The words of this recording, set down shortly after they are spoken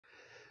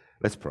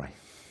Let's pray.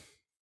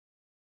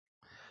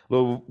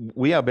 Lord,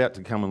 we are about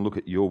to come and look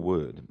at your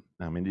word.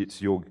 I mean,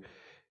 it's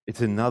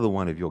another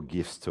one of your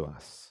gifts to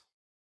us.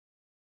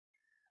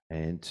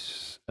 And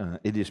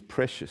it is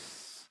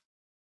precious.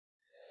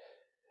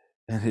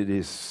 And it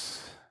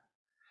is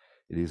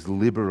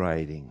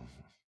liberating.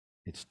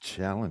 It's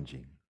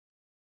challenging.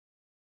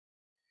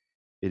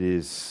 It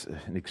is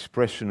an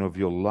expression of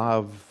your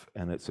love,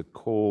 and it's a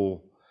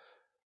call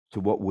to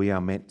what we are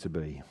meant to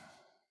be.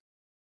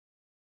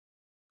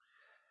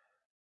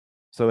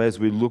 So as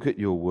we look at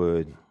your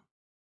word,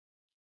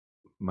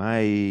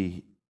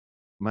 may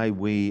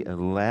we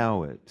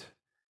allow it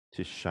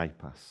to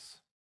shape us.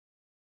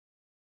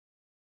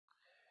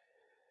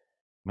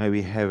 May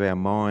we have our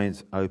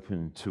minds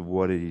open to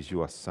what it is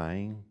you are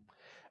saying,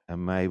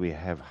 and may we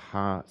have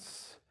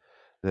hearts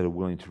that are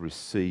willing to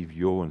receive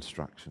your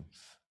instructions,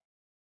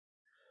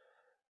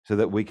 so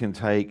that we can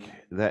take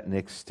that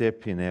next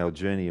step in our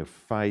journey of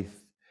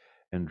faith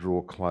and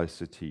draw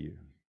closer to you.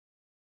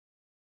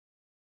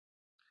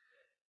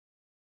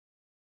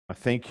 I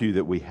thank you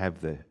that we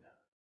have the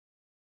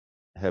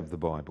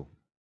Bible,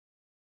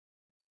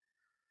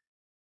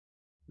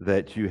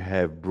 that you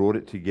have brought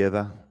it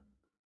together,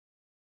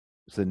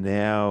 so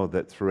now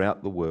that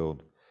throughout the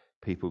world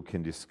people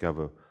can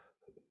discover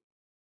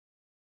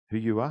who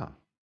you are,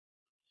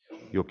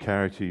 your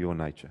character, your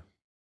nature.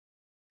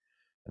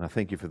 And I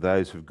thank you for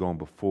those who've gone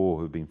before,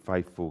 who've been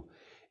faithful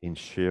in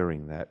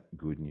sharing that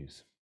good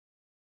news.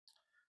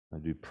 I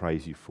do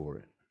praise you for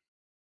it.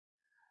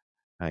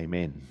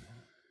 Amen.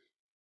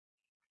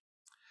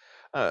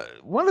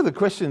 One of the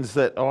questions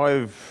that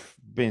I've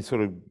been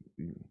sort of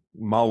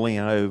mulling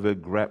over,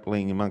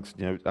 grappling amongst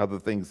other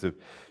things of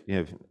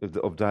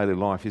daily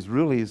life is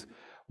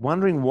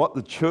wondering what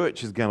the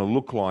church is going to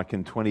look like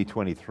in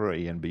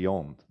 2023 and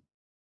beyond.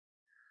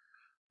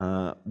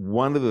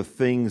 One of the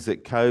things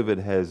that COVID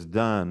has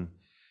done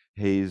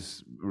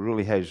has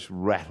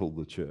rattled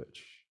the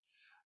church,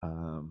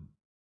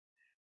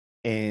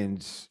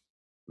 and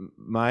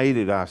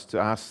made us to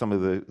ask some of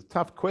the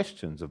tough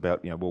questions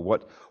about,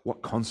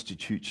 what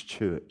constitutes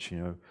church?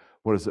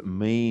 What does it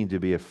mean to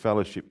be a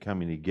fellowship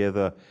coming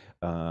together?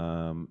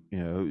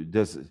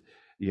 Is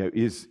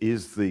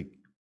the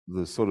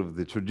sort of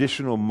the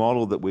traditional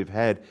model that we've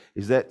had,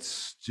 is that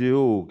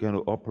still going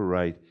to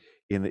operate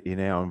in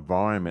our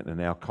environment and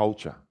our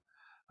culture,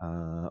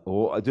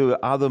 or do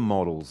other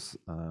models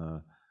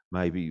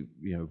maybe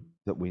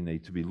that we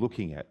need to be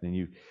looking at? And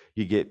you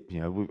get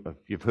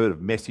you've heard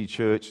of messy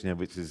church,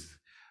 which is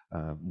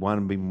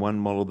one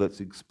model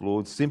that's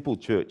explored. Simple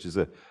church is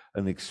an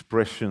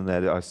expression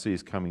that I see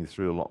is coming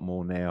through a lot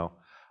more now,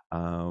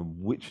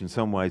 which in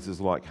some ways is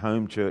like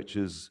home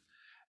churches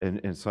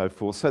and so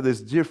forth. So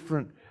there's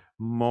different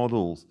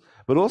models,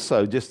 but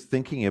also just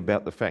thinking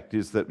about the fact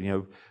is that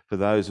for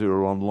those who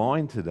are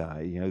online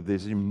today,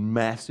 there's a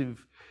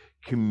massive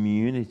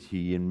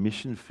community and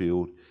mission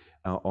field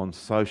on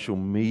social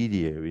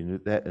media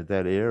in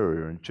that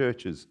area, and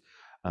churches.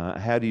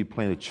 How do you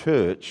plant a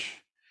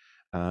church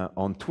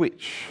on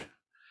Twitch?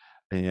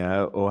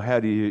 Or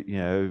how do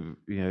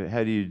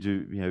you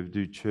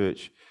do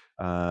church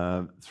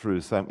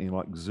through something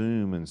like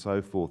Zoom and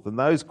so forth? And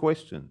those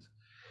questions,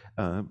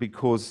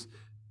 because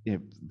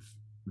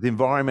the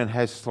environment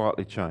has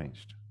slightly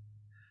changed.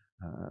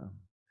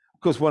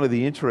 Of course, one of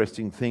the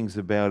interesting things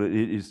about it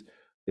is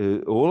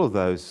all of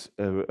those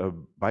are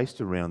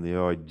based around the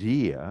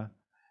idea,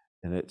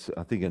 and it's,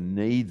 I think, a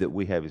need that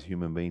we have as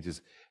human beings,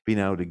 is being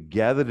able to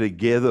gather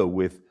together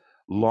with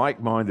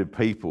like-minded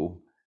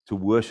people to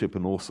worship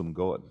an awesome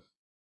God,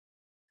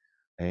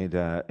 and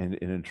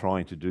in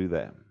trying to do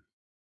that.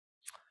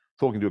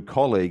 Talking to a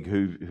colleague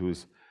who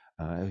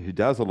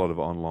does a lot of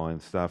online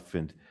stuff,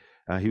 and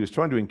he was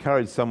trying to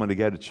encourage someone to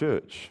go to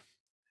church.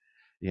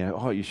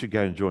 You should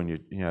go and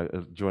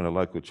join a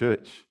local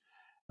church.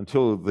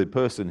 Until the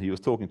person he was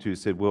talking to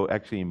said, well,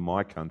 actually in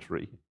my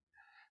country,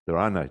 there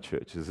are no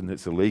churches and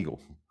it's illegal.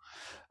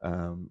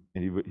 And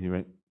he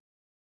went,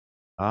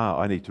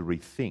 I need to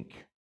rethink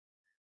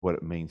what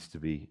it means to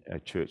be a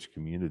church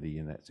community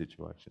in that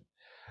situation.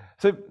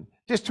 So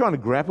just trying to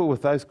grapple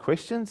with those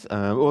questions.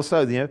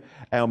 Also,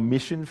 our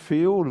mission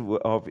field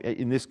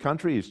in this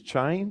country has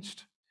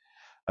changed.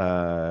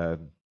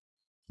 When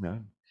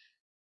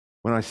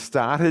I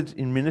started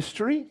in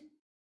ministry,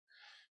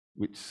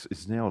 which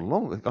is now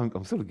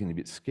I'm sort of getting a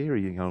bit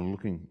scary,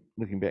 looking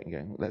back and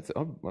going,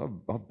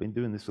 I've been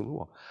doing this a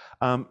little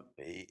while.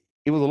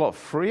 It was a lot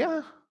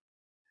freer.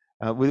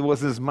 There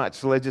wasn't as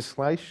much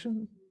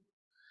legislation.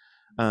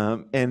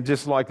 And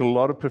just like a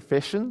lot of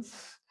professions,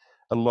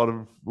 a lot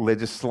of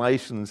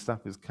legislation and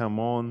stuff has come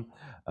on.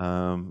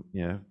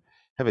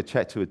 Have a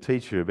chat to a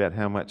teacher about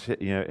how much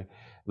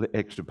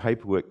extra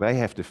paperwork they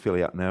have to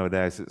fill out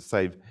nowadays. It's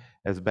saved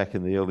as back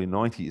in the early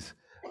 90s.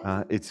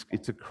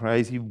 It's a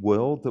crazy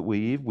world that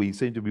we live. We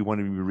seem to be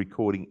wanting to be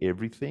recording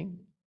everything.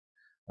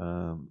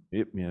 Got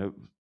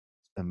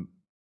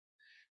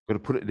to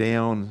put it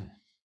down.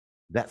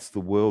 That's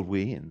the world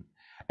we're in.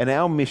 And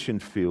our mission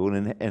field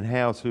and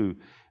how to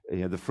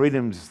the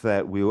freedoms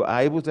that we were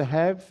able to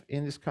have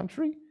in this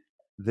country,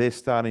 they're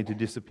starting to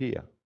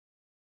disappear.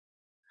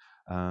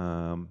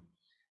 And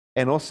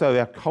also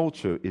our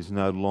culture is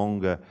no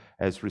longer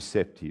as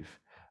receptive.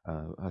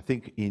 I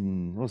think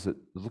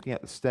looking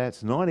at the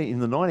stats, in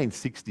the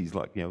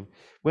 1960s,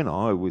 when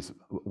I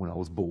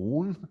was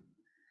born,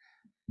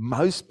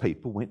 most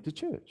people went to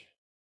church.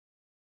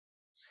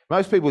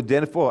 Most people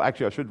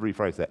actually I should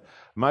rephrase that.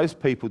 Most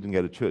people didn't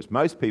go to church.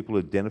 Most people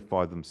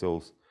identified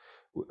themselves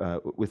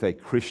with a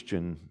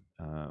Christian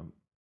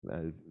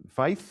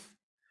faith.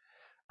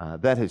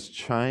 That has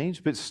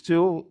changed, but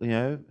still,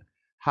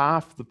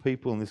 half the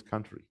people in this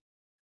country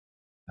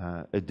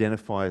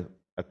identify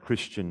a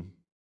Christian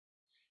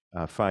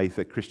faith,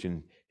 a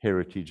Christian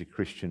heritage, a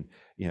Christian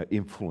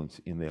influence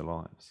in their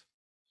lives.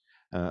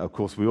 Of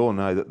course, we all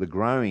know that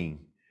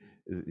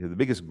the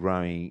biggest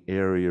growing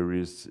area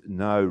is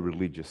no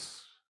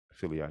religious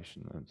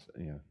affiliation.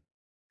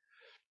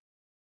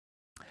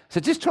 So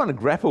just trying to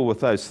grapple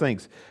with those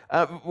things.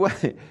 Of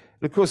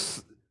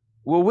course,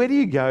 where do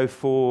you go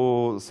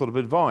for sort of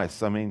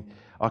advice? I mean,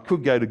 I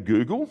could go to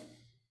Google,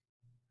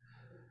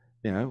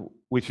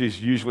 which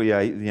is usually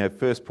a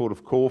first port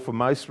of call for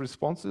most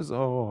responses.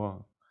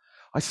 Oh,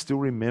 I still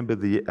remember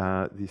the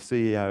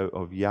CEO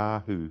of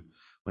Yahoo,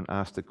 when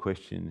asked a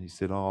question, he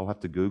said, "Oh, I'll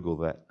have to Google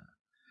that."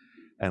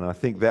 And I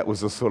think that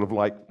was a sort of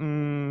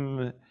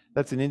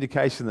that's an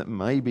indication that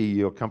maybe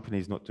your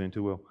company's not doing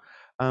too well.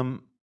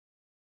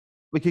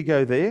 We could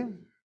go there.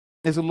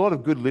 There's a lot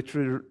of good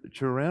literature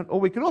around. Or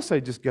we could also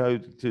just go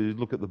to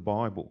look at the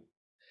Bible.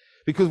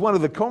 Because one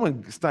of the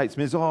common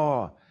statements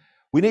is,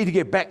 we need to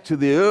get back to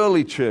the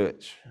early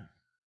church.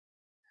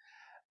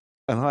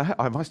 And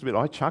I must admit,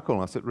 I chuckled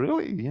and I said,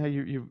 really?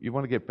 You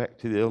want to get back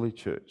to the early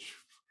church?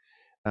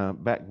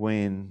 Back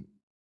when,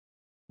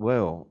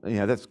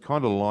 that's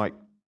kind of like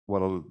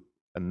what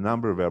a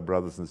number of our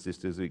brothers and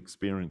sisters are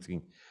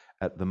experiencing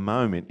at the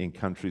moment in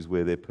countries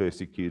where they're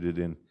persecuted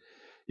and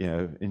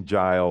in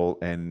jail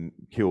and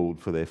killed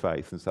for their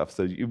faith and stuff.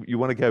 So you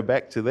want to go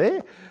back to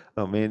there?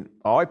 I mean,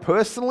 I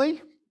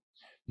personally,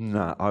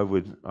 no,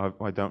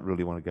 I don't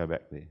really want to go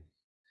back there.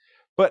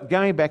 But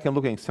going back and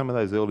looking at some of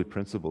those early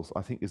principles,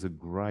 I think is a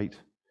great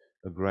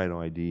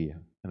idea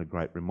and a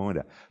great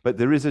reminder. But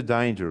there is a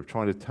danger of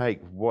trying to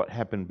take what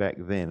happened back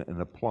then and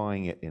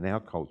applying it in our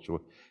culture,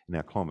 in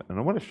our climate. And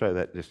I want to show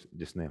that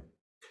just now.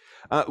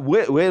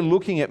 We're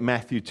looking at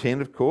Matthew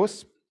 10, of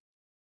course.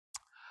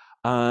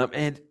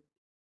 And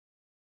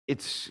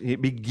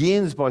it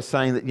begins by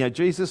saying that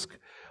Jesus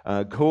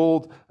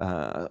called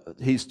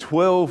his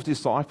 12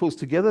 disciples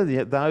together,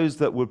 those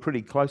that were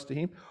pretty close to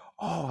him.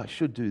 Oh, I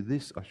should do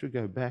this. I should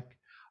go back.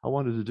 I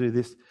wanted to do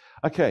this.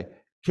 Okay,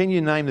 can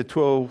you name the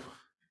 12?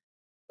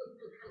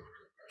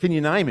 Can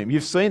you name them?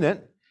 You've seen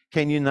it.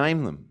 Can you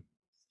name them?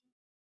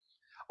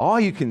 Oh,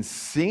 you can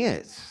sing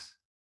it.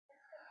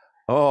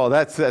 Oh,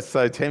 that's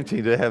so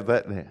tempting to have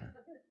that there.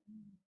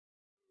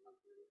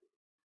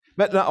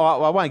 But no,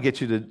 I won't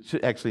get you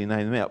to actually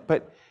name them out.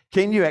 But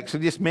can you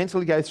actually just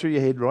mentally go through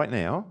your head right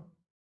now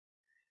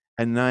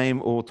and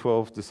name all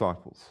 12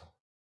 disciples?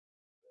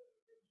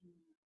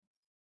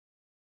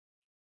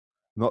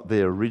 Not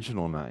their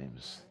original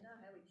names. You know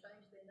how we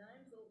change their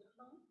names all the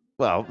time?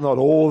 Well, not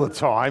all the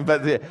time,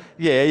 but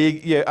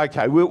yeah.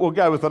 Okay, we'll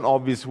go with an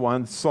obvious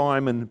one: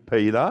 Simon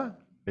Peter.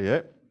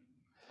 Yeah.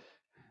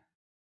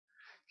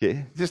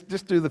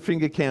 Just do the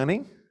finger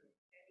counting.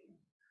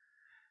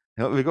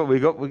 We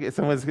got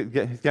someone's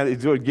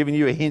giving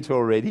you a hint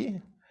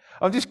already.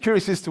 I'm just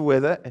curious as to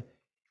whether,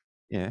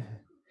 yeah.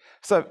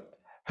 So,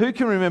 who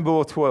can remember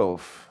all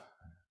 12?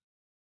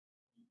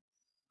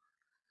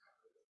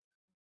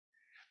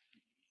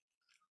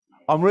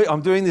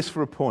 I'm doing this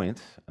for a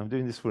point. I'm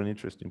doing this for an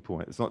interesting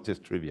point. It's not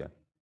just trivia.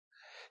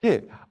 Yeah,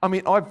 I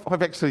mean, I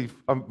thought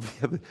I'm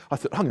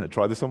going to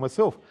try this on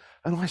myself,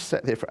 and I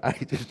sat there for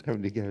ages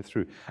having to go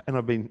through, and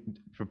I've been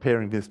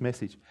preparing this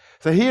message.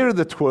 So here are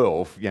the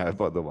 12.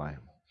 By the way,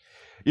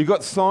 you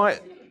got Simon.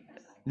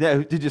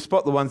 Now, did you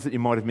spot the ones that you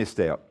might have missed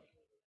out?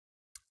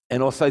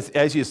 And also,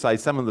 as you say,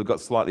 some of them have got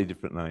slightly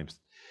different names.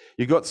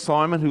 You got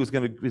Simon, who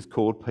is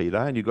called Peter,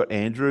 and you got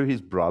Andrew, his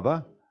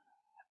brother.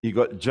 You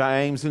got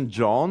James and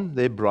John,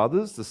 their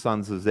brothers, the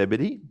sons of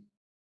Zebedee.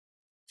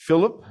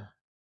 Philip,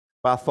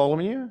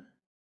 Bartholomew,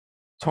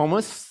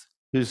 Thomas,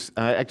 who's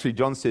actually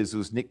John says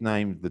was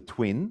nicknamed the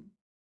twin.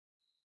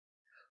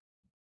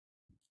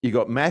 You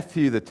got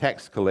Matthew, the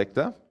tax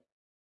collector,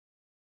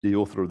 the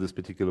author of this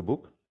particular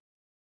book.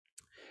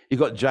 You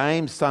got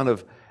James, son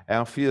of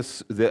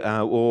Alphaeus,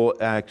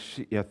 I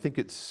think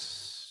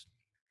it's,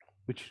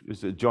 which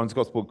is John's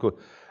Gospel called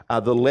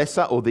the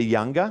lesser or the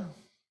younger.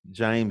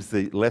 James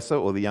the lesser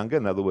or the younger.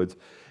 In other words,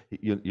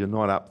 you're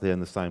not up there in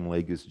the same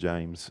league as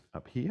James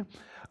up here.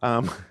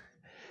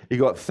 You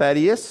got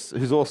Thaddeus,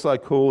 who's also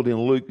called in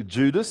Luke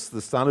Judas,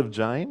 the son of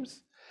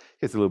James.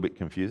 Gets a little bit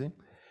confusing.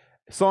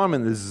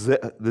 Simon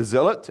the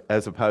Zealot,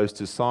 as opposed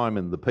to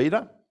Simon the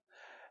Peter.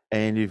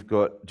 And you've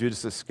got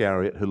Judas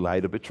Iscariot, who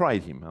later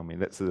betrayed him. I mean,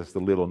 that's just a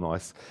little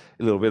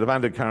bit of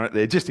undercurrent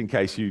there, just in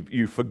case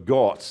you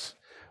forgot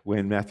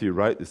when Matthew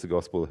wrote this, the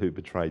gospel, who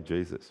betrayed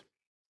Jesus.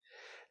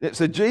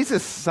 So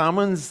Jesus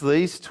summons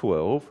these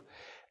 12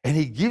 and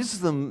he gives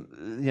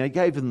them,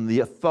 gave them the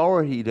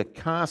authority to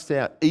cast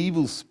out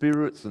evil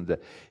spirits and to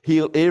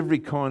heal every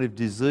kind of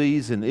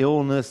disease and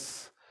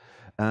illness.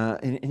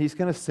 And he's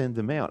going to send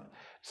them out.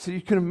 So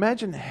you can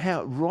imagine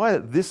how right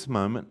at this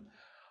moment,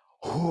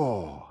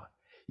 oh,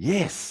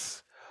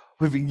 yes,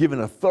 we've been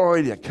given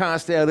authority to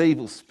cast out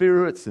evil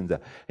spirits and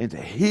to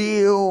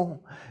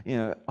heal.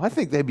 I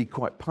think they'd be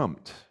quite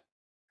pumped.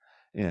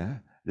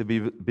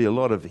 There'd be a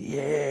lot of,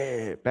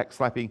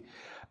 backslapping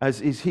as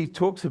he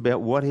talks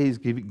about what he's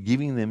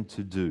giving them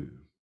to do.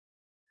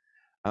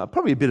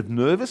 Probably a bit of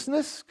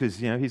nervousness because,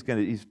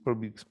 he's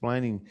probably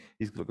explaining,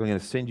 he's going to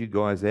send you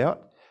guys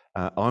out.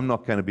 I'm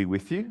not going to be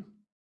with you.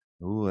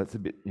 Oh, that's a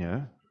bit,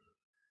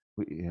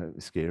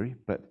 scary,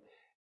 but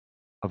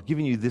I've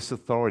given you this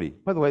authority.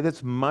 By the way,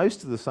 that's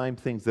most of the same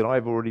things that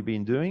I've already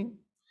been doing.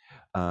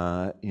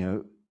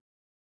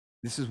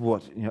 This is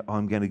what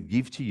I'm going to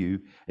give to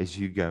you as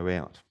you go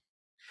out.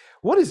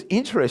 What is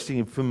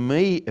interesting for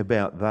me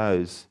about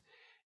those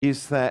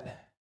is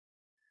that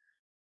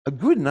a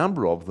good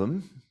number of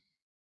them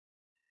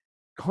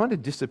kind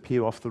of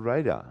disappear off the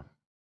radar.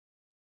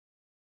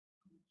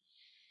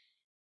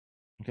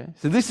 Okay,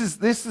 so this is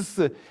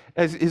the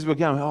as we're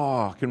going.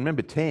 Oh, I can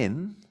remember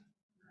 10,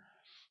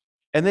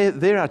 and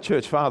they're our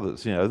church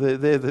fathers.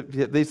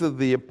 These are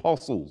the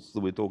apostles that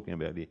we're talking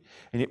about here,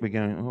 and yet we're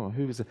going. Oh,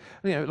 who is it?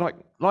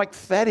 Like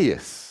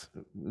Thaddeus,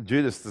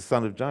 Judas, the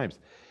son of James.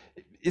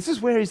 This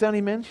is where he's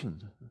only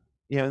mentioned.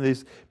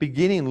 There's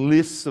beginning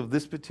lists of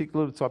this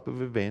particular type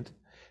of event.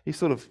 You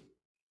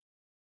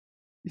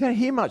don't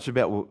hear much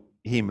about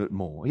him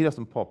more. He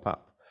doesn't pop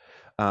up.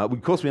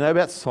 Of course, we know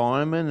about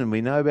Simon and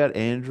we know about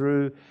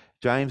Andrew,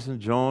 James and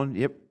John.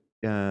 Yep,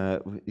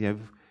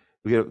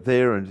 we get up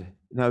there and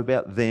know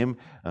about them.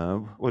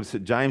 What is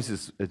it? James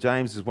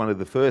is one of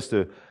the first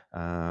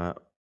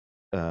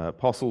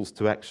apostles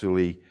to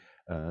actually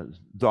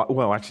die.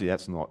 Well, actually,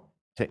 that's not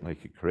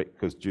technically correct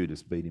because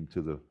Judas beat him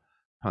to the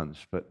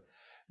punch, but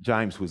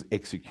James was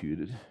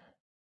executed.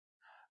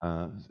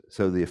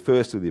 So the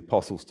first of the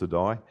apostles to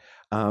die.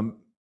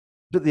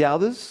 But the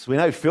others, we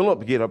know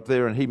Philip get up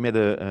there and he met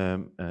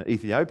an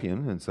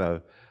Ethiopian, and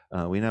so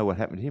we know what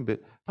happened to him.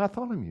 But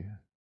Bartholomew,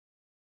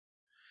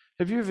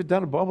 have you ever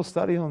done a Bible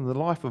study on the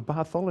life of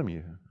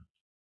Bartholomew?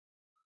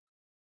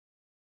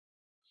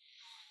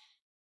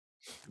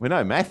 We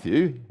know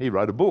Matthew, he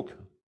wrote a book.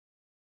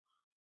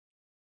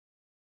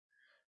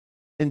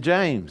 And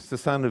James, the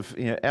son of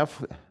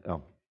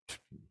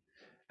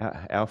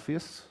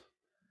Alphaeus,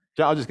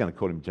 I'm just going to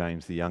call him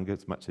James the younger,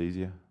 it's much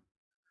easier.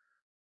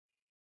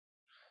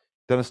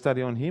 Done a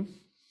study on him?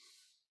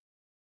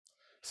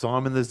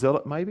 Simon the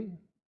Zealot, maybe?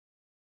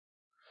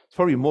 It's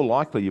probably more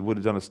likely you would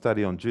have done a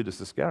study on Judas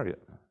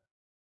Iscariot.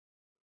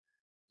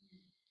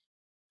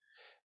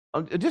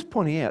 I'm just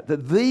pointing out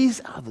that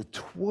these are the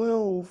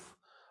 12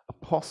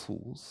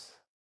 apostles,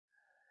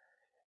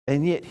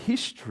 and yet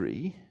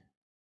history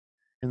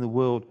in the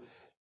world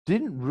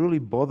didn't really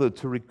bother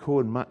to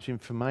record much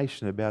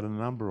information about a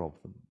number of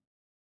them.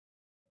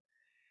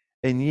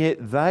 And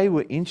yet they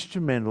were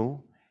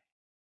instrumental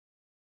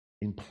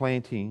in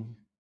planting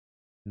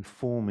and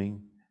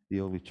forming the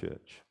early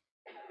church.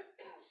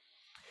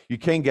 You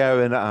can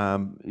go and,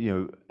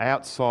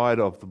 outside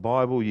of the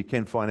Bible, you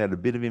can find out a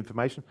bit of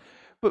information,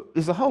 but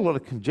there's a whole lot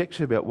of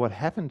conjecture about what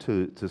happened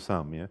to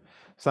some.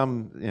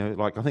 Some,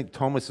 like I think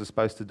Thomas is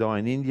supposed to die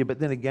in India, but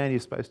then again,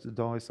 he's supposed to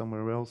die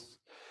somewhere else.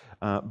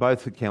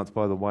 Both accounts,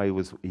 by the way,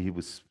 he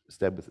was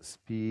stabbed with a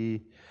spear.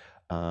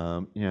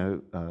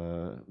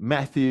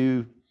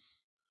 Matthew's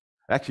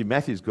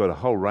got a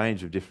whole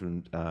range of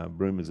different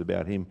rumours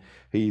about him.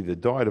 He either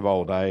died of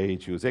old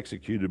age, he was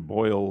executed,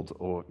 boiled,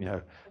 or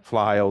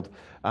flailed.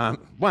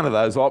 One of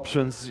those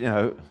options.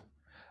 So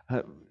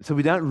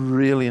we don't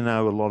really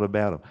know a lot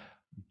about him.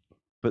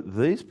 But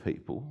these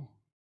people,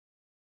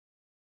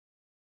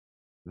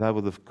 they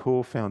were the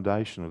core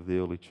foundation of the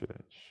early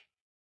church.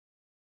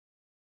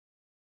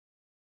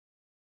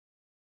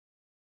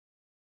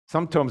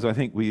 Sometimes I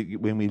think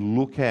when we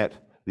look at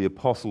the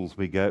apostles,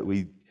 we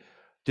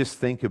just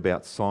think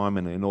about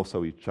Simon, and also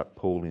we chuck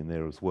Paul in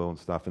there as well and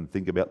stuff, and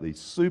think about these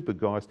super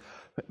guys,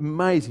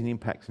 amazing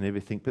impacts and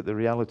everything. But the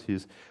reality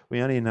is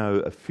we only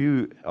know a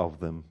few of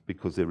them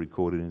because they're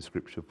recorded in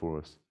Scripture for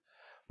us.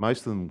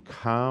 Most of them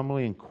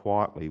calmly and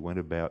quietly went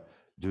about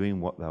doing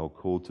what they were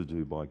called to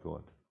do by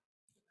God.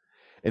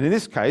 And in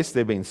this case,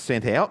 they've been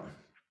sent out,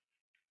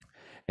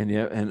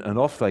 and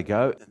off they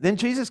go. Then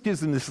Jesus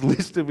gives them this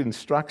list of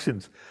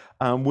instructions,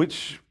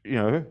 which,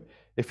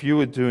 if you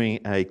were doing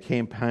a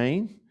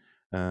campaign,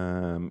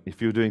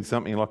 if you were doing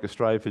something like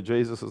Australia for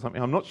Jesus or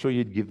something, I'm not sure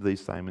you'd give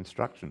these same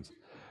instructions.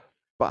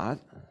 But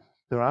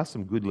there are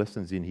some good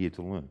lessons in here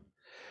to learn.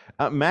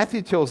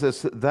 Matthew tells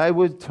us that they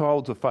were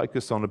told to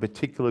focus on a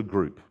particular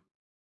group.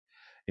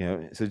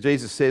 So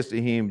Jesus says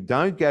to him,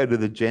 don't go to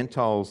the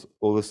Gentiles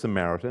or the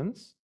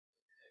Samaritans,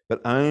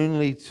 but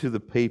only to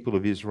the people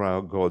of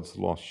Israel, God's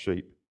lost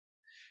sheep.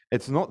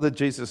 It's not that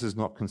Jesus is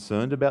not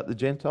concerned about the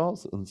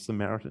Gentiles and the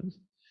Samaritans,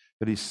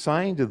 but he's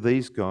saying to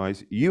these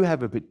guys, you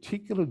have a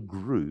particular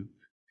group,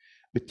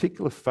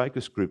 particular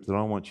focus group that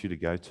I want you to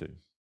go to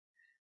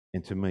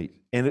and to meet.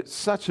 And it's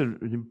such an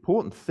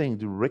important thing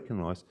to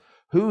recognize,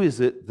 who is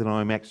it that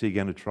I'm actually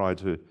going to try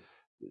to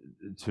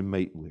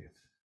meet with?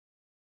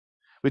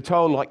 We're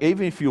told, like,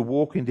 even if you're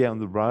walking down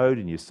the road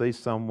and you see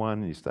someone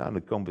and you're starting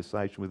a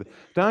conversation with them,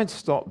 don't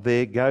stop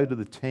there, go to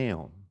the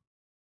town.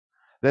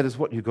 That is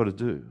what you've got to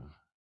do.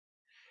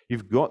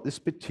 You've got this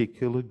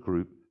particular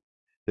group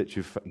that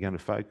you're going to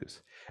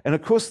focus. And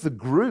of course, the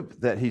group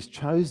that he's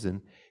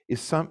chosen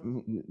is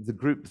the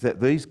group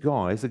that these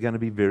guys are going to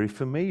be very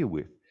familiar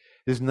with.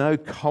 There's no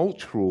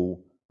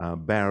cultural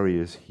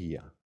barriers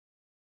here.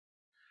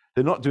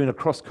 They're not doing a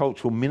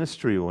cross-cultural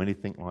ministry or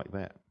anything like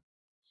that.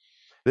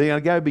 They're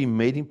going to go be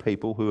meeting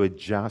people who are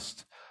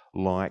just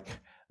like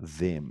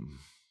them.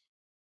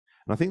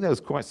 And I think that was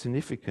quite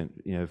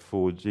significant,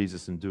 for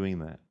Jesus in doing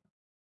that.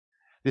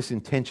 This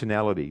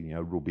intentionality,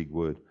 real big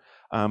word,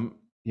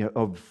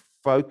 of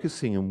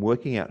focusing and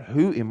working out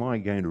who am I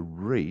going to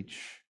reach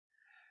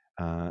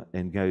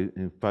and go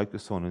and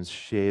focus on and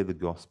share the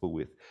gospel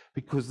with.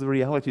 Because the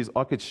reality is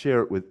I could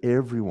share it with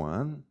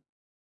everyone,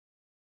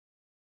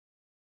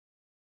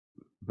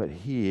 but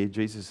here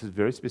Jesus is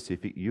very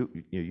specific. You're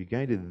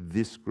going to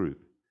this group,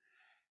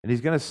 and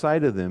he's going to say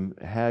to them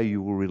how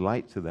you will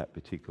relate to that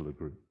particular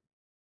group.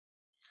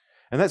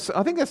 And I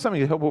think that's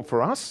something helpful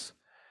for us.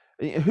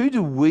 Who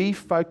do we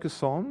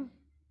focus on?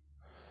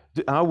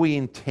 Are we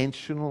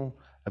intentional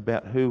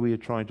about who we are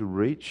trying to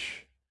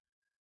reach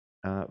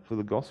for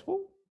the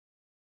gospel,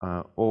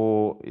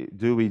 or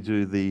do we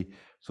do the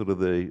sort of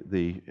the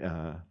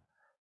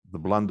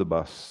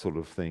blunderbuss sort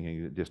of thing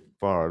and just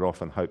fire it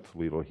off and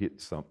hopefully it'll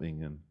hit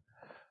something, and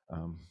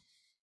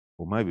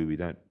or maybe we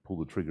don't pull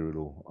the trigger at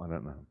all. I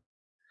don't know.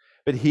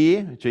 But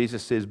here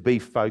Jesus says, be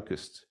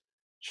focused.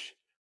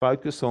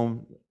 Focus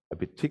on a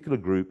particular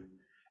group,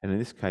 and in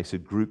this case, a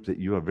group that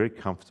you are very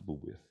comfortable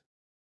with.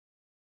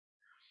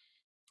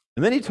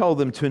 And then he told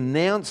them to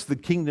announce the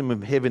kingdom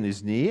of heaven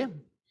is near.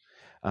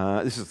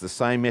 This is the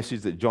same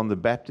message that John the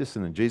Baptist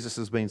and Jesus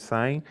has been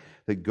saying,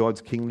 that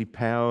God's kingly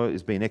power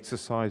is being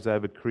exercised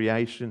over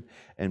creation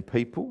and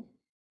people.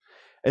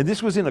 And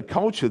this was in a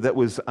culture that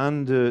was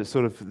under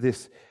sort of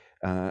this,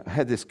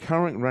 had this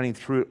current running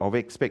through of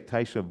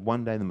expectation of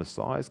one day the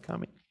Messiah is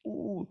coming.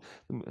 Ooh,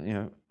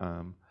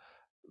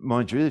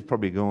 mind you, they've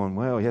probably gone,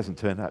 well, he hasn't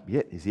turned up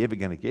yet. Is he ever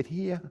going to get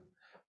here?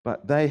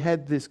 But they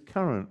had this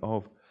current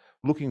of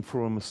looking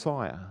for a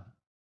Messiah.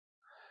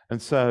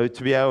 And so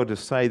to be able to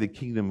say the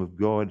kingdom of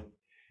God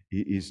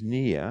is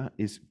near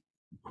is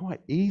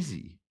quite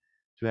easy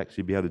to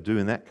actually be able to do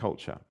in that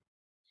culture.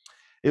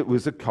 It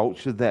was a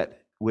culture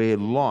where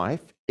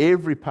life,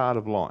 every part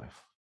of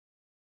life,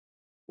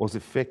 was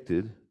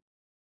affected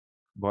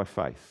by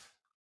faith.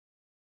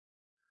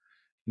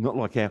 Not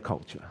like our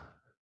culture.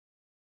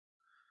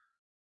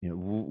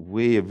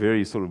 We are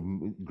very sort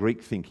of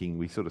Greek thinking.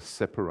 We sort of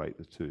separate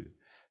the two.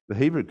 The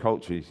Hebrew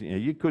culture,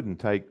 you couldn't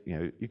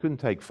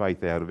take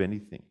faith out of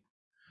anything.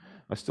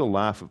 I still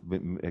laugh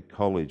at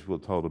college. We're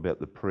told about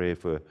the prayer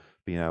for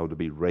being able to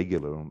be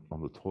regular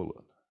on the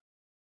toilet.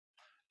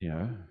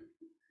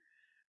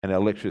 And our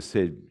lecturer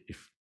said,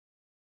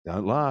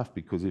 don't laugh,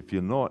 because if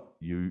you're not,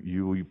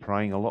 you will be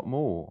praying a lot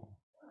more.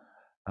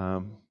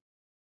 But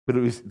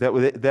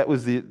that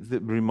was the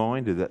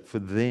reminder that for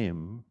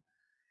them,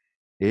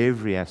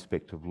 every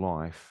aspect of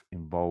life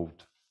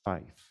involved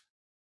faith.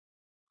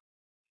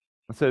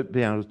 And so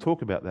being able to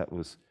talk about that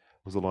was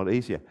a lot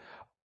easier.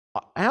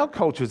 Our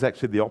culture is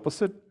actually the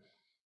opposite.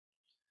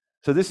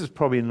 So this is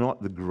probably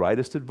not the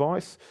greatest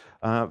advice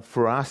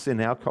for us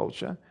in our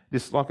culture.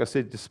 Just like I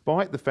said,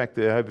 despite the fact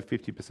that over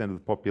 50% of the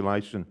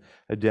population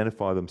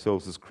identify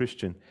themselves as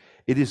Christian,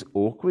 it is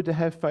awkward to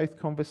have faith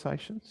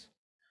conversations,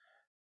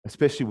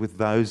 especially with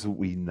those that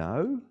we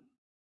know.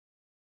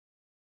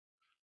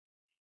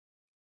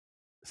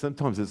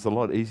 Sometimes it's a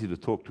lot easier to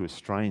talk to a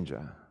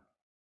stranger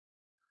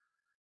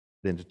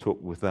than to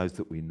talk with those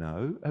that we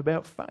know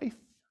about faith.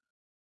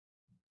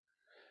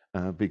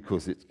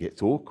 Because it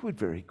gets awkward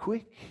very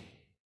quick.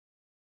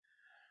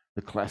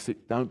 The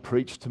classic "don't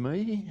preach to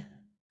me"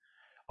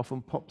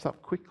 often pops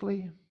up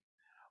quickly,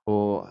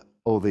 or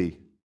the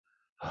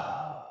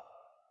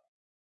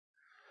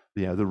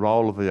the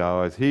roll of the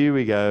eyes, here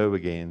we go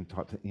again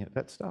type thing,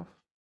 that stuff.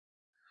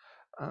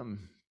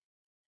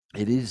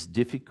 It is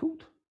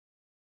difficult.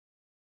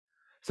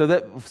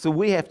 So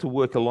we have to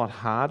work a lot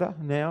harder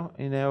now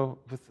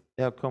with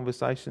our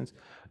conversations,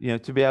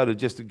 to be able to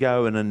just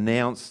go and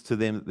announce to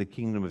them that the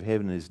kingdom of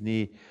heaven is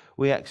near.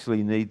 We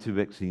actually need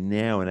to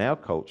now in our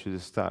culture to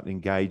start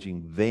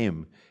engaging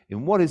them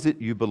in what is it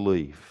you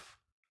believe.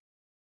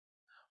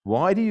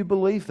 Why do you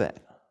believe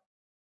that?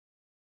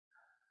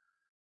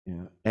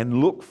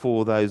 And look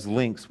for those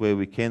links where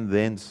we can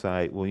then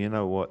say, well, you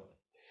know what?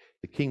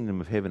 The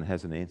kingdom of heaven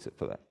has an answer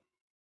for that.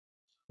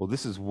 Well,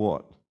 this is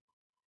what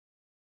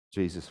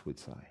Jesus would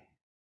say.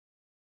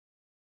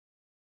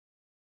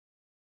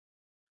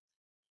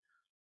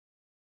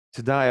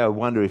 Today, I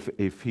wonder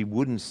if he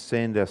wouldn't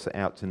send us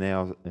out to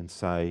now and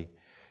say,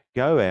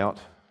 go out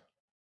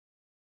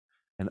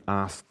and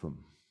ask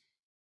them,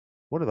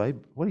 what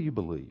do you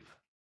believe?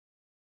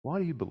 Why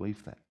do you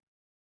believe that?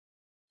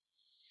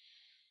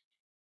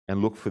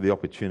 And look for the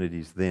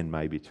opportunities then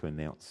maybe to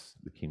announce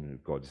the kingdom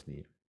of God is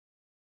near.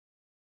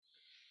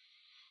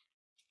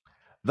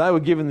 They were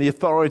given the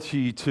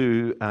authority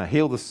to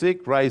heal the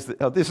sick,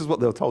 this is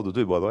what they were told to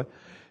do, by the way.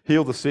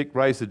 Heal the sick,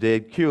 raise the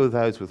dead, cure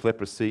those with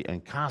leprosy,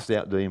 and cast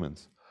out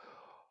demons.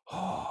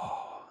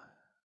 Oh,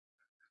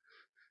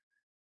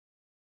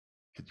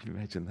 could you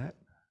imagine that?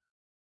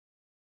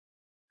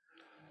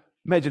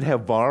 Imagine how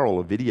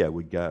viral a video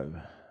would go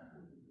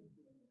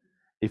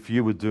if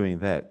you were doing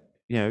that.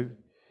 You know,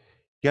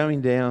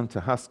 going down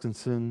to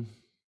Huskinson,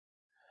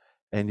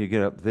 and you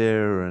get up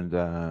there and,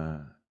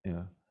 you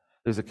know,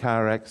 there's a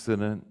car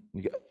accident.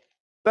 You go,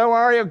 don't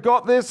worry, I've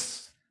got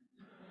this.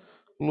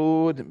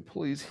 Lord,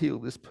 please heal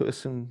this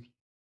person.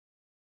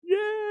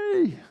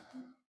 Yay!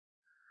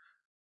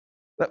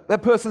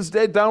 That person's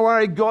dead. Don't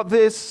worry, got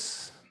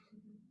this.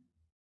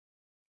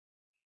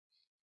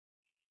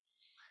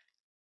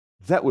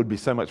 That would be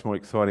so much more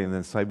exciting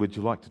than say, would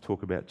you like to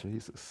talk about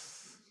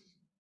Jesus?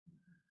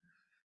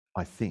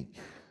 I think.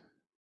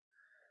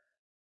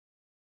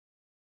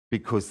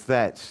 Because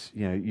that,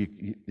 you know,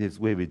 is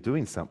where we're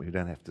doing something. We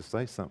don't have to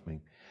say something.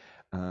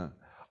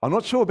 I'm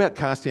not sure about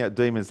casting out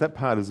demons. That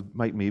part would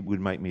make me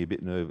a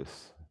bit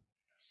nervous,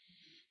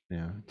 you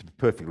know, to be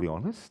perfectly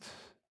honest.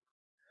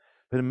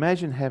 But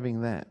imagine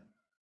having that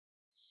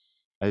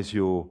as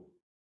your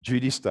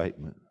duty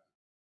statement.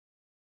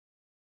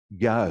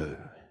 Go.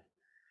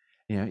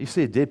 You know, you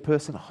see a dead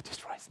person, oh,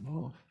 just raise them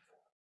off.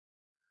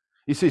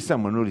 You see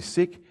someone really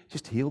sick,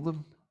 just heal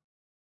them.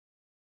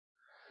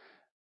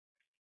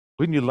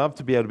 Wouldn't you love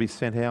to be able to be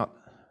sent out,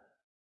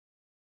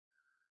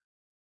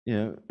 you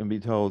know, and be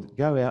told,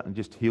 go out and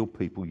just heal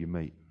people you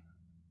meet?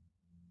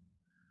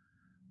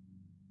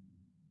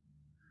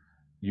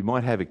 You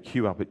might have a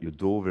queue up at your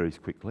door very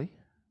quickly.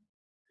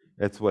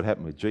 That's what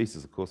happened with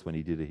Jesus, of course, when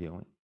he did a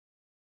healing.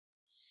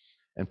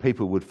 And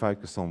people would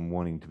focus on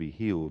wanting to be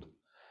healed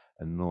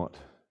and not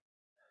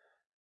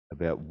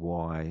about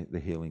why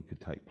the healing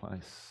could take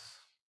place.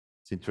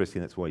 It's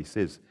interesting, that's why he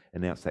says,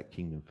 announce that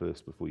kingdom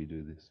first before you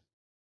do this.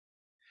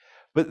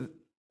 But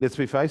let's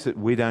face it,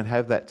 we don't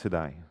have that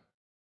today.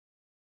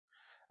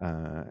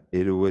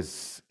 It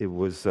was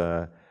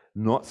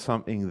not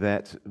something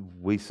that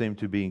we seem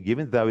to be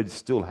given, though it's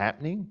still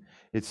happening.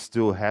 It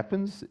still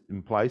happens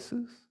in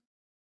places.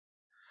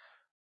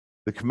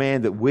 The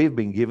command that we've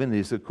been given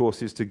is, of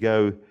course, is to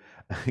go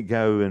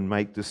and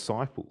make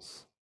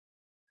disciples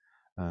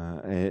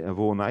of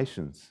all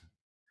nations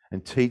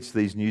and teach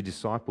these new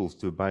disciples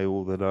to obey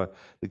all the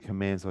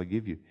commands I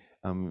give you.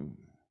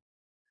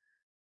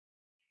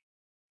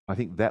 I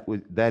think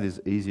that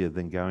is easier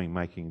than going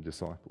making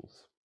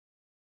disciples.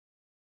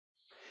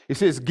 It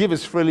says, give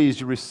as freely as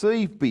you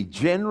receive, be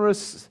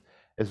generous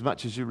as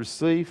much as you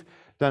receive.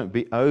 Don't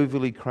be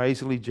overly,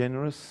 crazily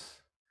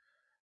generous,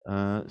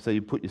 so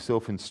you put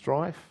yourself in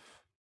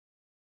strife.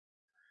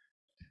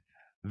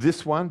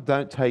 This one,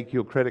 don't take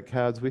your credit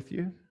cards with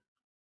you.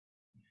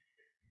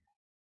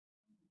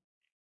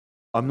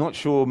 I'm not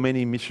sure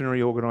many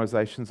missionary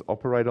organisations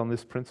operate on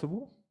this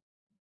principle.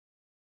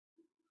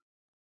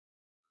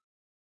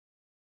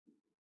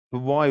 But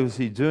why was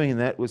he doing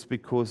that? Was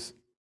because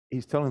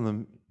he's telling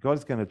them,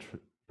 God's going to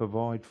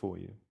provide for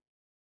you.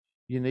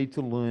 You need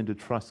to learn to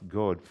trust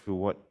God for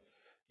what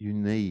you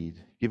need.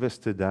 Give us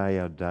today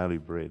our daily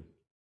bread.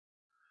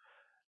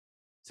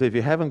 So if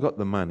you haven't got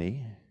the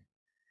money,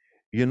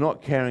 you're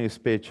not carrying a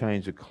spare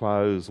change of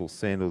clothes or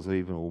sandals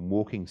even, or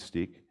walking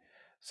stick.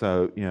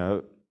 So, you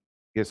know,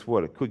 guess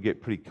what? It could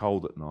get pretty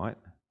cold at night.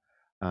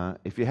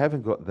 If you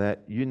haven't got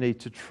that, you need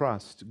to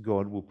trust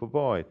God will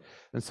provide.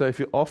 And so if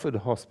you're offered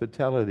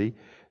hospitality,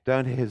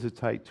 don't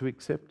hesitate to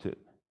accept it,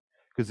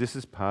 because this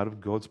is part of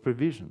God's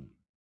provision.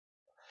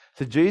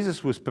 So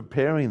Jesus was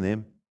preparing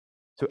them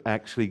to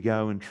actually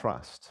go and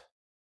trust.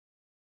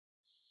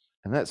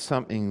 And that's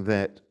something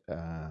that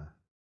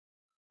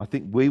I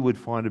think we would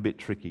find a bit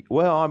tricky.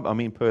 Well, I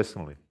mean,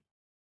 personally,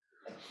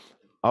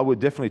 I would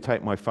definitely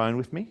take my phone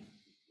with me,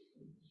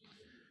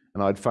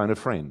 and I'd phone a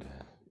friend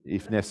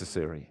if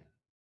necessary.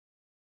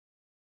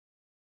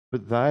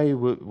 But they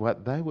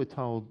were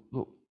told,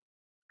 look,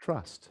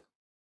 trust.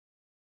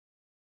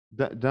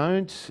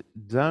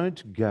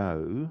 Don't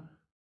go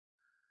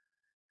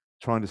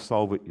trying to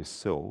solve it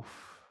yourself.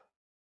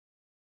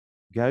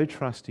 Go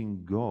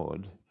trusting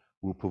God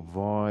will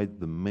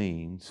provide the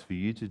means for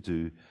you to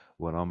do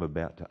what I'm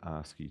about to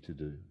ask you to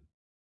do.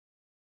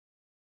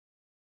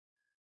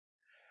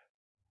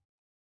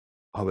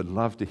 I would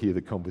love to hear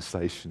the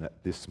conversation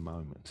at this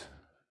moment,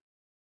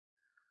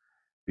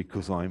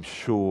 because I'm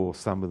sure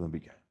some of them be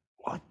going,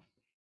 what?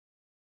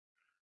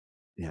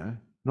 You know,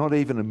 not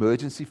even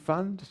emergency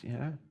fund, you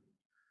know,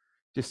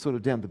 just sort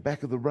of down the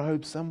back of the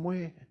road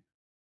somewhere,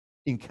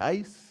 in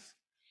case.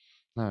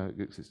 No,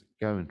 it says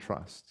go and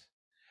trust.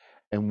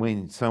 And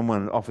when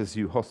someone offers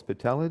you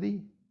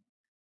hospitality,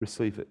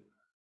 receive it.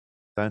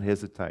 Don't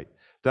hesitate.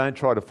 Don't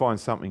try to find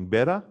something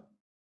better.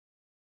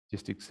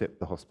 Just accept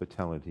the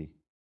hospitality.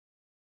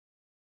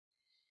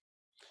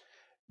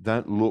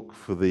 Don't look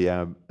for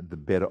the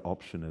better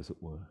option, as it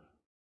were,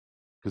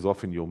 because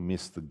often you'll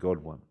miss the God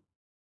one.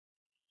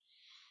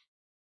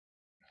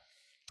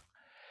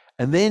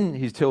 And then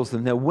he tells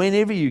them, now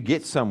whenever you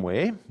get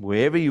somewhere,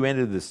 wherever you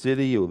enter the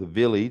city or the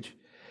village,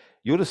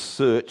 you're to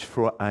search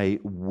for a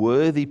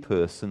worthy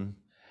person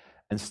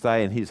and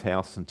stay in his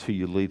house until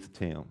you leave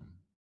the town.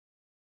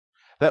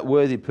 That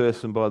worthy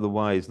person, by the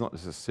way, is not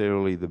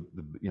necessarily the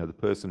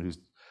person who's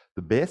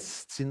the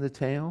best in the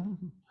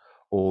town,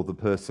 or the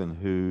person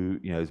who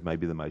is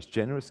maybe the most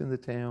generous in the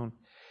town.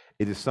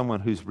 It is someone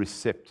who's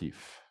receptive.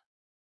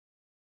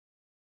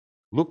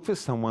 Look for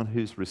someone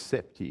who's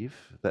receptive,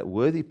 that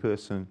worthy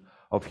person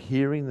of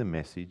hearing the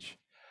message,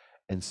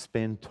 and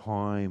spend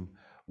time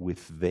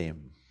with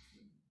them.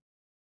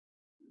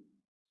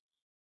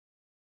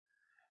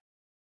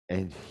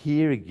 And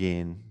here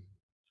again,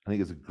 I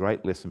think it's a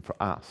great lesson for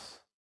us.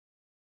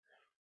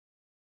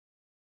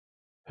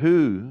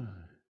 Who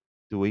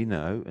do we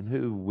know and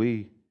who are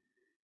we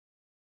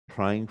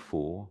praying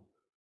for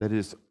that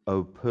is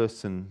a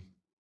person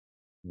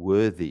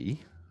worthy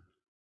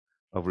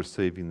of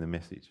receiving the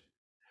message?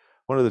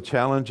 One of the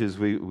challenges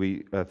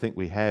we think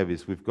we have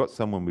is we've got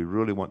someone we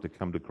really want to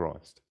come to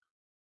Christ.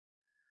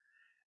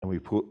 And we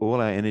put all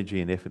our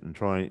energy and effort and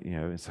try,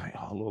 and say,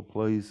 oh, Lord,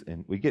 please.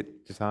 And we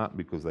get disheartened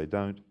because they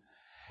don't.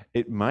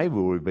 It may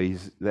well be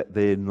that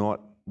they're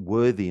not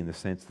worthy in the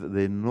sense that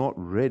they're not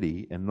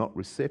ready and not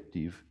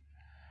receptive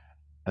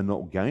and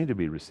not going to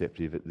be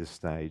receptive at this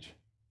stage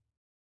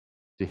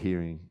to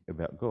hearing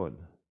about God.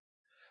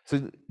 So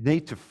you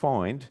need to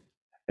find,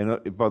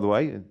 and by the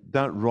way,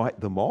 don't write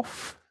them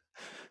off.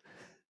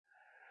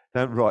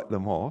 Don't write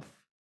them off.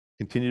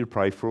 Continue to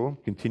pray for them,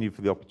 continue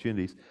for the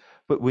opportunities.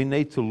 But we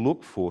need to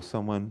look for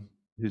someone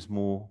who's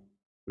more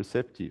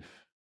receptive.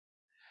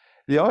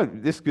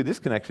 This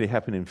can actually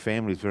happen in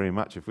families very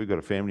much. If we've got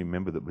a family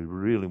member that we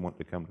really want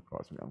to come to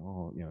Christ,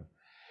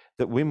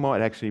 that we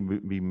might actually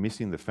be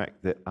missing the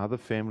fact that other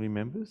family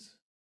members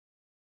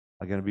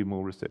are going to be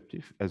more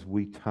receptive as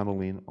we tunnel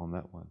in on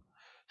that one.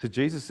 So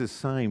Jesus is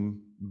saying,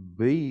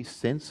 be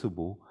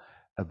sensible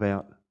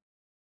about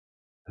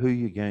who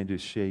you're going to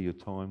share your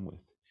time with,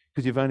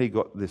 because you've only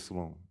got this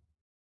long.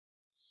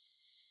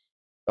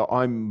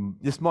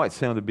 This might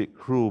sound a bit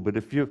cruel, but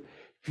if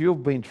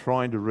you've been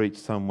trying to reach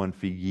someone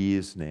for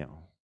years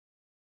now,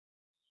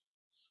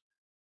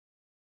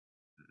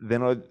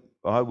 then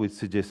I would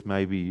suggest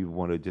maybe you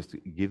want to just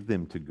give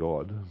them to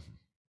God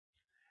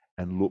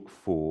and look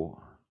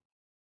for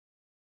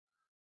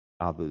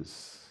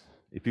others.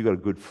 If you've got a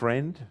good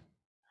friend,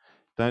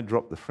 don't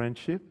drop the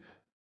friendship.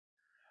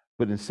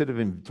 But instead of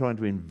trying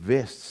to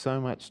invest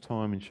so much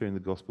time in sharing the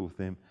gospel with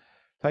them,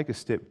 take a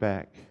step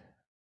back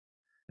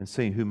and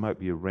seeing who might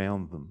be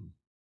around them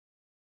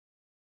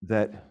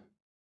that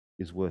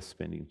is worth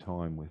spending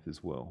time with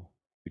as well,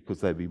 because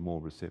they'd be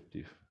more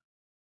receptive.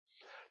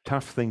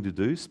 Tough thing to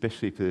do,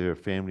 especially if they're a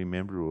family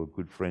member or a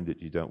good friend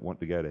that you don't want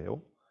to go to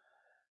hell.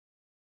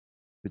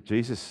 But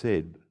Jesus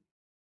said,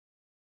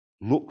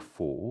 look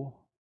for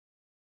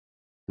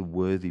the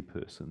worthy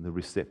person, the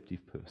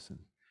receptive person,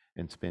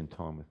 and spend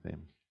time with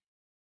them.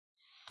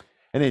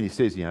 And then he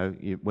says,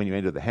 when you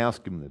enter the house,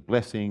 give them the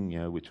blessing,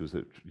 which was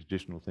a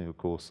traditional thing, of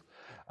course.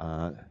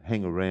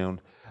 Hang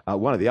around.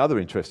 One of the other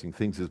interesting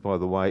things is, by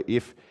the way,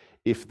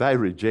 if they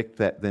reject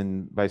that,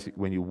 then basically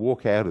when you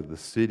walk out of the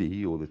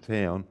city or the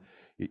town,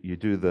 you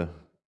do the,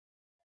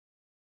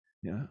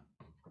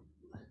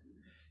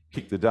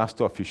 kick the dust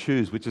off your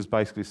shoes, which is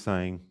basically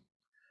saying,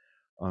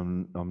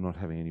 I'm not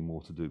having any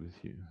more to do with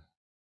you.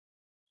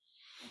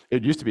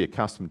 It used to be a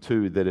custom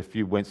too that if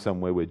you went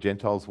somewhere where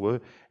Gentiles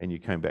were and you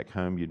came back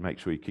home, you'd make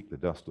sure you kicked the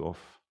dust off.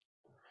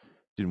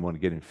 Didn't want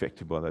to get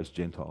infected by those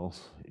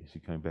Gentiles as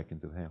you came back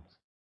into the house.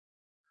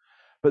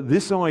 But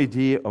this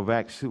idea of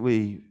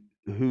actually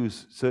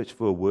who's search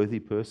for a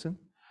worthy person,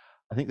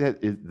 I think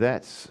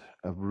that's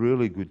a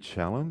really good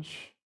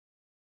challenge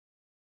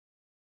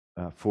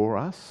for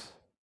us,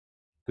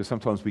 because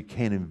sometimes we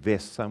can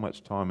invest so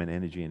much time and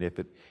energy and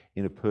effort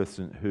in a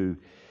person who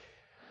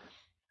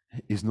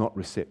is not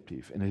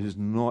receptive and is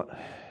not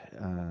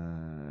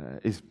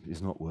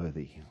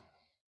worthy.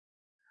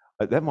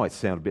 That might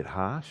sound a bit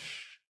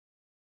harsh,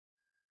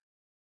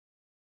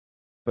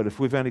 but if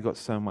we've only got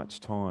so much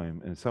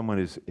time and someone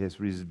has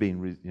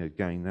been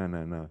going,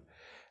 no,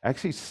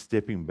 actually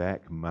stepping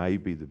back may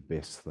be the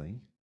best thing.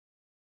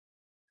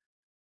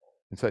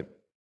 And say,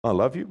 I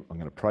love you, I'm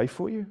going to pray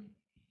for you.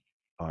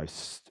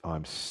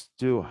 I'm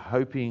still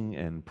hoping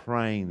and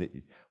praying that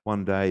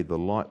one day the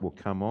light will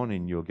come on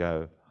and you'll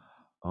go,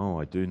 oh,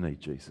 I do need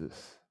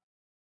Jesus.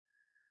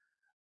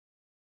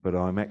 But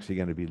I'm actually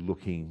going to be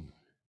looking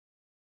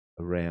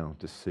around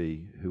to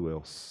see who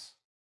else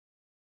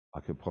I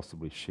could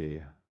possibly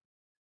share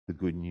the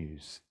good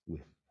news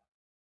with.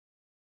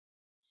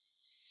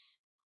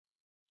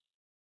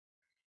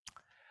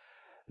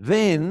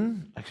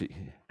 Then, actually,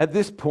 at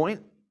this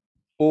point,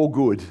 all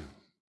good.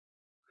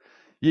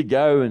 You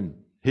go and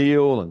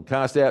heal and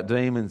cast out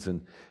demons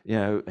and,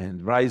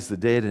 and raise the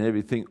dead and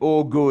everything.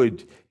 All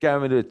good.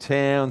 Go into a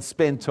town,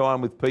 spend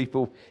time with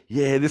people.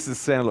 Yeah, this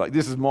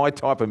is my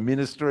type of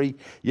ministry.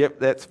 Yep,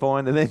 that's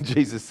fine. And then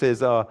Jesus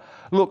says,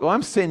 look,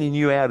 I'm sending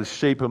you out as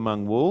sheep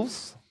among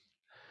wolves.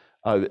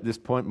 Oh, at this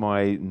point,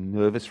 my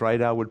nervous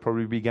radar would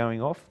probably be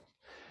going off.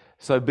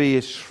 So be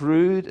as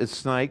shrewd as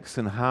snakes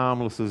and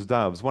harmless as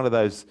doves. One of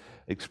those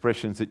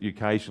expressions that you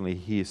occasionally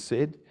hear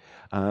said,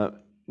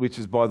 which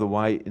is, by the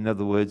way, in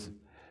other words,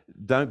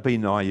 don't be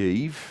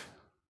naive,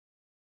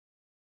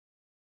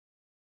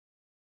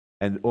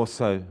 and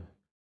also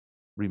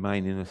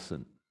remain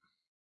innocent.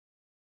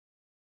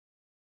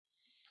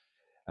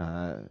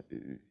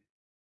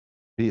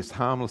 Be as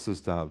harmless as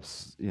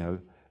doves.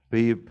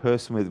 Be a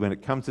person when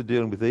it comes to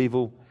dealing with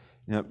evil,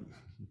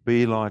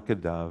 be like a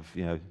dove.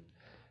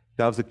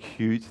 Doves are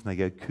cute and they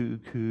go coo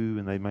coo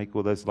and they make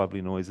all those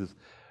lovely noises,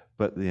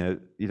 but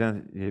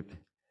but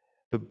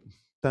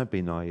don't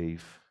be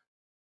naive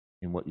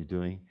in what you're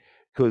doing,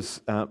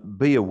 because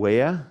be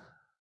aware.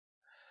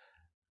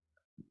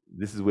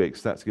 This is where it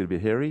starts to get a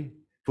bit hairy.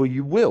 For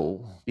you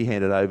will be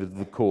handed over to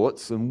the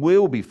courts and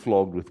will be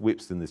flogged with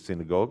whips in the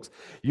synagogues.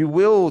 You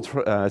will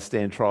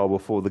stand trial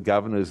before the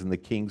governors and the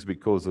kings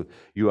because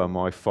you are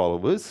my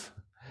followers.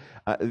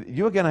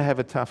 You are going to have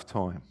a tough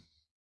time.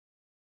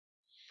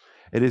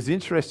 It is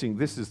interesting,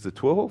 this is the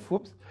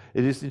 12.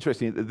 It is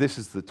interesting that this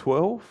is the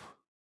 12.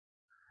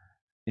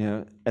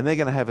 And they're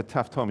going to have a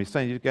tough time. He's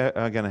saying you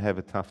are going to have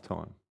a tough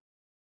time.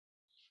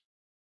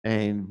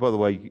 And by the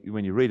way,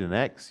 when you read in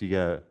Acts, you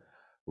go,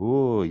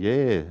 oh,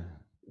 yeah,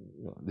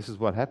 this is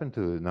what happened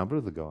to a number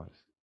of the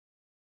guys.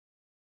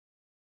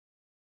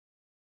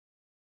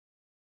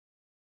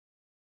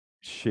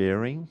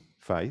 Sharing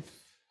faith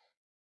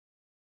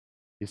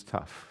is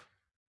tough.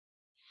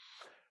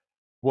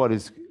 What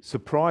is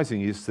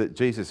surprising is that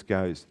Jesus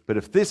goes, but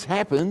if this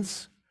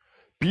happens,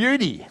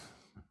 beauty.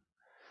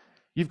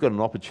 You've got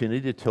an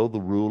opportunity to tell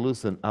the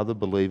rulers and other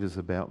believers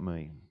about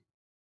me.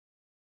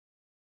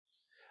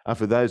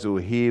 For those who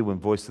were here when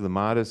Voice of the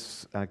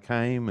Martyrs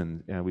came,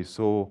 and we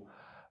saw,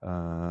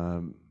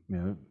 we're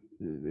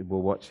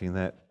watching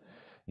that,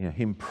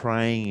 him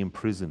praying in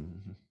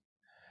prison,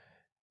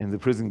 and the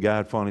prison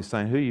guard finally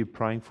saying, "Who are you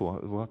praying for?"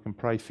 "Well, I can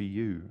pray for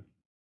you."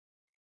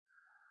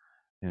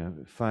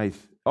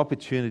 Faith,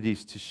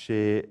 opportunities to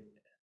share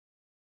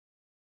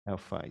our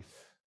faith,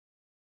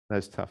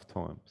 those tough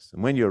times.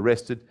 And when you're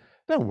arrested,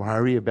 don't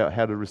worry about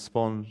how to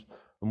respond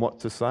and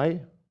what to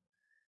say.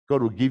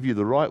 God will give you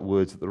the right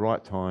words at the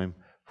right time,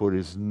 for it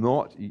is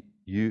not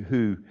you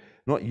who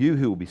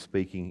will be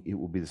speaking, it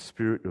will be the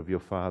Spirit of your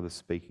Father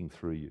speaking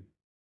through you.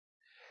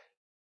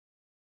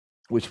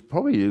 Which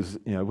probably is,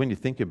 when you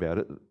think about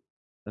it,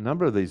 a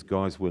number of these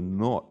guys were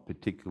not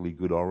particularly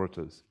good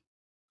orators.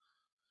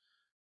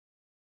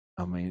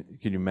 I mean,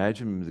 can you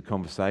imagine the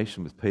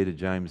conversation with Peter,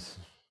 James,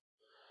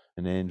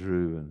 and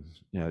Andrew, and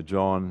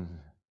John,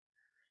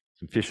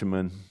 some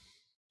fishermen,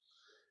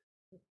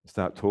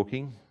 start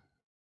talking?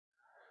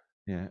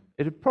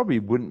 It probably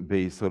wouldn't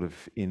be sort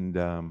of in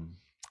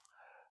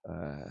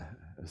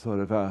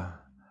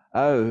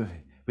oh,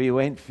 we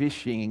went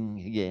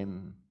fishing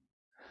again.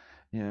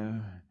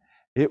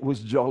 It was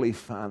jolly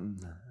fun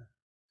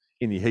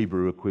in the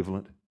Hebrew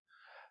equivalent.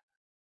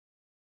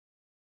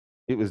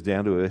 It was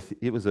down to earth.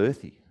 It was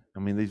earthy. I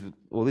mean,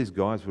 all these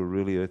guys were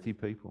really earthy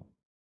people.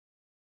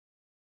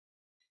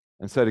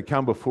 And so to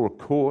come before a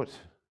court,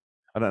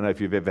 I don't know if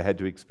you've ever had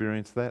to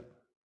experience that.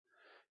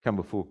 Come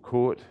before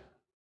court.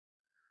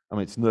 I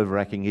mean, it's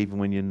nerve-wracking even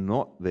when you're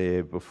not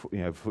there before,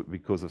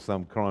 because of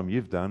some crime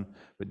you've done,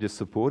 but just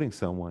supporting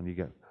someone, you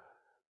go.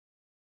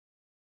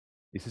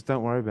 He says,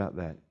 don't worry about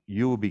that.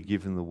 You will be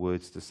given the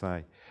words to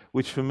say,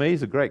 which for me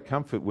is a great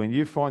comfort. When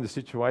you find a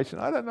situation,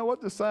 I don't know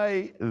what to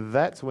say,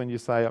 that's when you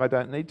say, I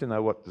don't need to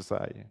know what to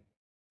say.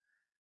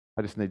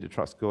 I just need to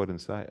trust God and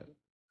say it.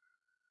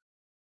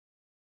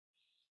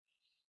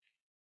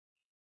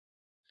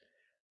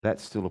 That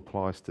still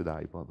applies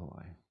today, by the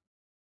way.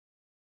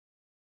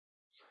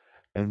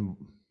 And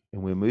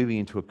we're moving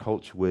into a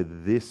culture where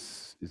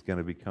this is going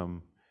to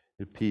become,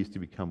 it appears to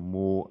become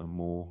more and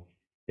more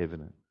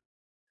evident.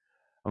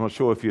 I'm not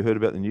sure if you heard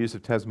about the news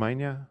of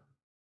Tasmania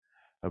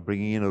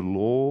bringing in a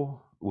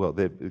law. Well,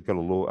 they've got a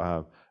law,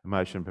 a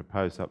motion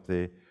proposed up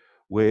there,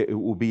 where it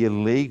will be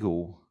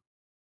illegal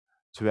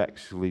to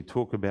actually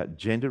talk about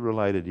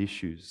gender-related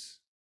issues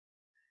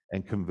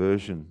and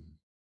conversion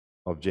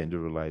of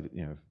gender-related,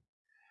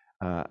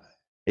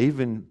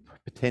 even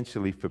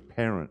potentially for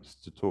parents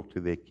to talk to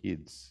their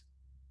kids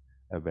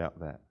about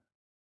that,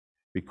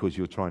 because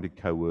you're trying to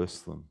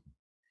coerce them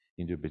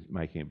into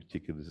making a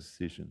particular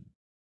decision.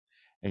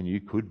 And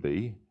you could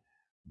be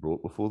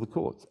brought before the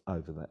courts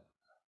over that.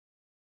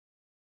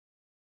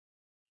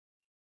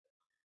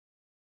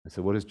 And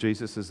so what is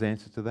Jesus'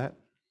 answer to that?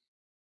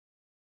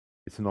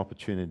 It's an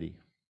opportunity.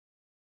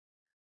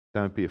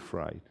 Don't be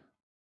afraid.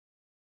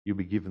 You'll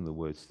be given the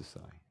words to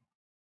say.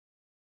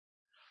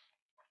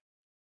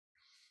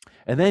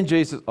 And then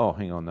Jesus, oh,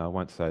 hang on, no, I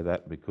won't say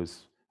that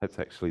because that's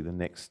actually the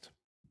next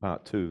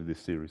part 2 of this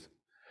series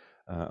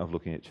of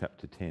looking at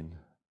chapter 10.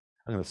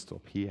 I'm going to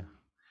stop here.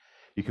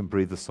 You can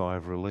breathe a sigh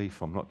of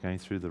relief. I'm not going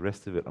through the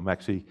rest of it.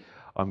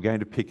 I'm going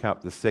to pick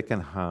up the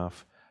second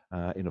half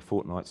in a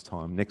fortnight's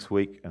time. Next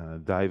week,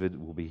 David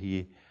will be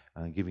here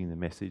giving the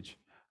message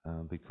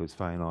because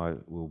Faye and I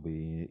will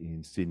be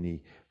in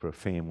Sydney for a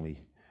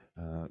family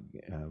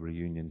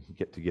reunion,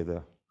 get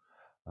together.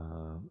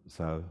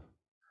 So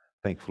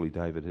thankfully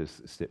David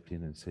has stepped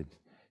in and said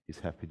he's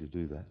happy to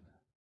do that.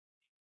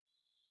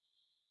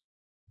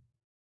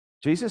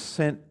 Jesus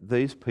sent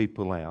these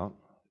people out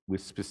with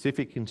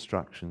specific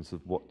instructions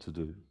of what to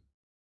do.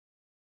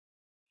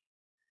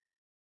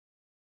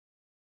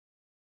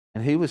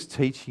 And he was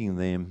teaching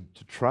them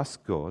to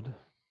trust God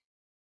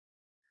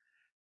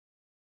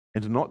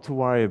and not to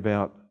worry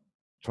about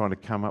trying to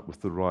come up with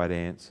the right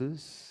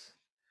answers,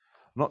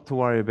 not to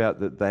worry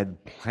about that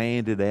they'd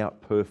planned it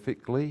out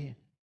perfectly.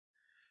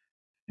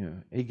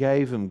 He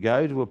gave them,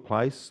 go to a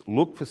place,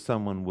 look for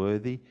someone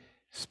worthy,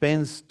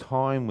 spends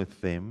time with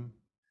them,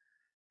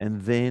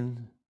 and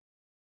then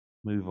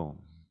move on.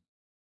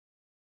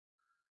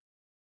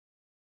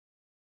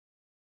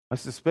 I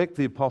suspect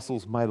the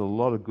apostles made a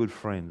lot of good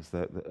friends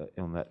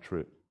on that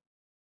trip.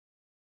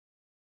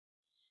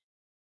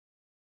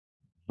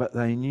 But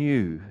they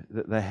knew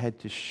that they had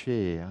to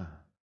share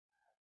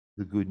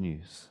the good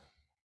news.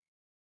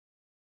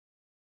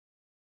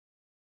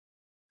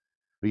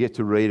 We get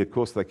to read, of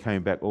course, they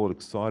came back all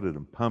excited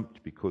and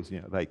pumped because,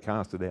 they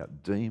casted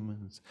out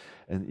demons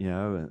and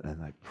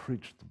they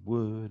preached the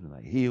word and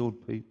they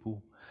healed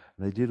people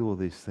and they did all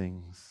these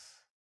things.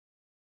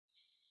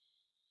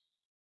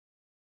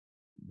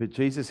 But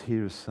Jesus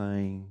here is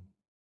saying,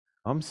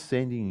 I'm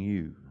sending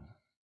you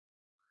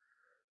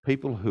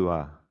people who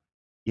are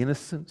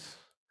innocent,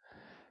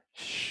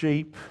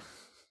 sheep,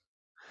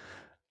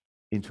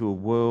 into a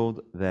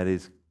world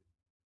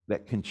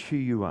that can chew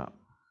you up.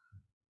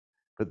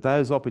 But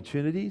those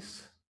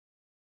opportunities,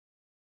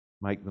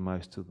 make the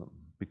most of them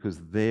because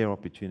they're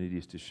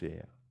opportunities to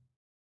share.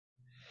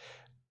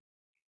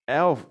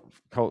 Our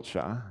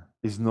culture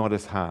is not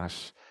as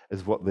harsh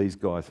as what these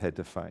guys had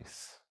to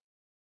face.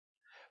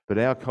 But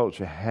our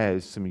culture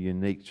has some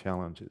unique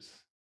challenges.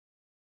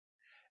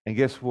 And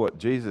guess what?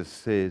 Jesus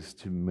says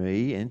to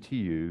me and to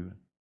you,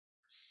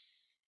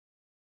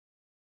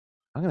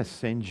 I'm going to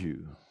send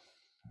you.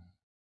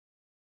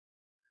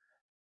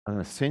 I'm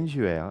going to send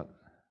you out.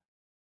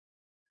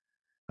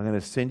 I'm going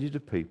to send you to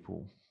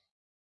people.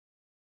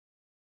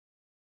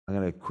 I'm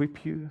going to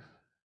equip you.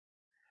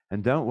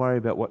 And don't worry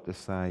about what to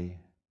say.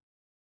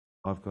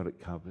 I've got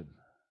it covered.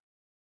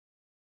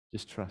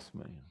 Just trust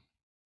me.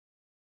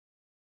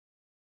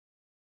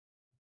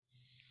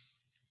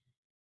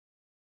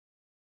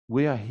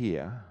 We are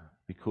here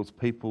because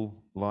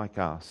people like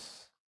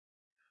us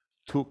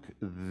took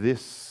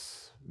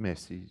this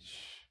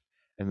message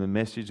and the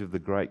message of the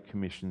Great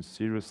Commission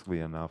seriously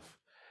enough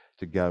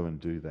to go and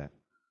do that.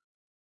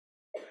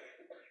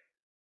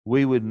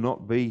 We would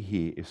not be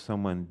here if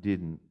someone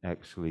didn't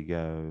actually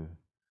go,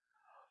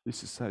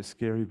 this is so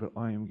scary, but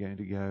I am going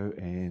to go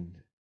and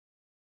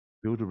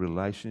build a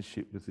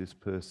relationship with this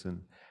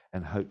person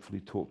and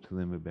hopefully talk to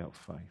them about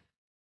faith.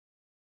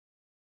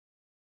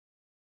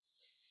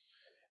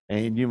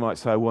 And you might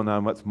say, well,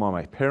 no, it's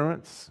my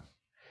parents.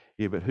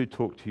 Yeah, but who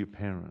talked to your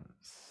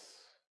parents?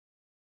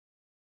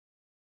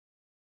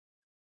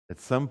 At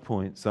some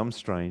point, some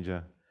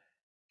stranger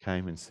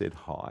came and said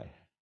hi.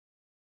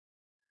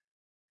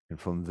 And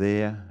from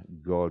there,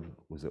 God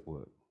was at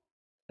work.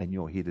 And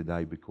you're here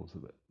today because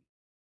of it.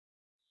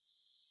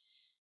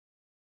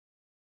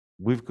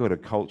 We've got a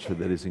culture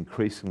that is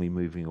increasingly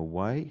moving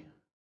away.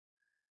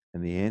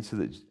 And the answer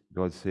that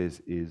God says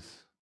is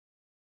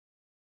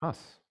us.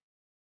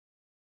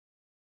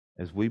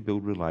 As we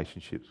build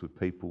relationships with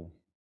people,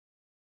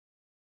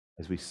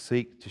 as we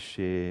seek to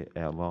share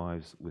our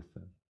lives with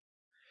them.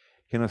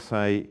 Can I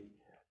say,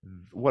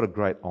 what a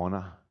great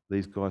honour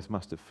these guys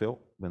must have felt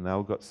when they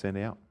all got sent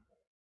out.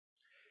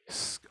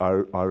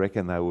 I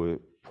reckon they were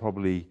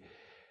probably,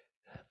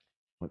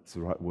 what's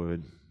the right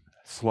word,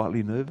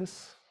 slightly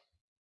nervous.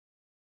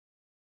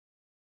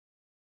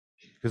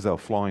 Because they were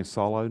flying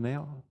solo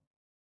now.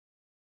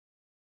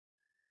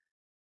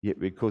 Yet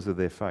because of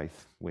their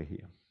faith, we're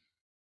here.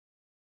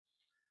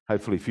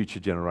 Hopefully future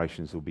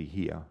generations will be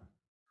here,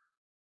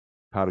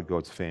 part of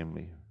God's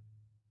family,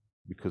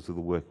 because of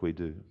the work we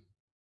do.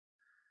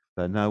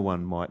 Though no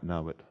one might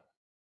know it.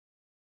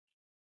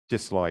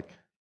 Just like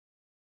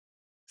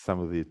some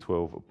of the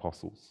 12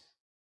 apostles.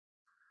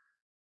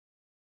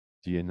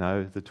 Do you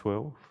know the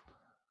 12?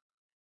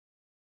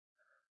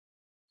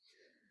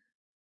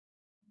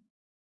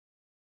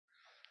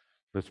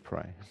 Let's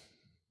pray.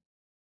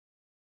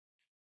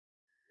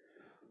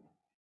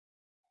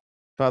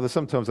 Father,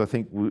 sometimes I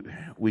think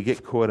we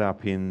get caught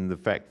up in the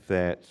fact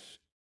that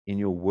in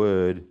your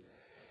word,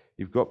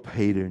 you've got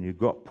Peter and you've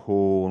got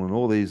Paul and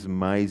all these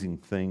amazing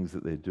things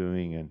that they're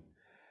doing,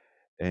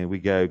 and we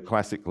go,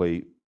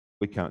 classically,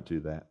 we can't do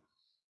that.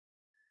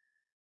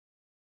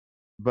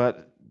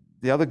 But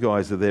the other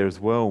guys are there as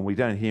well, and we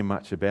don't hear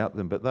much about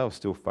them, but they were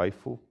still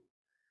faithful.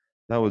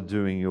 They were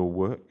doing your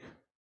work.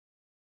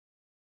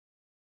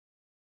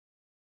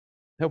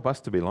 Help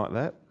us to be like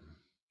that.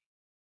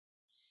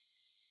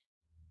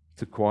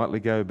 To quietly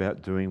go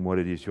about doing what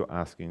it is you're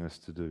asking us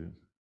to do.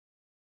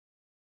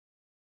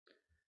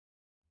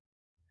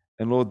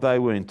 And Lord, they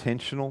were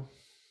intentional.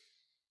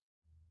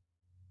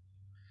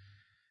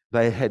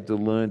 They had to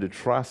learn to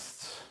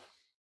trust.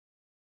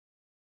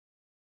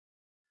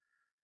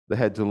 They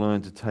had to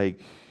learn to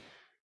take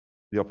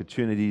the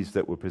opportunities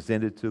that were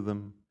presented to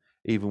them,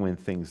 even when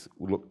things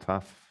looked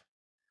tough,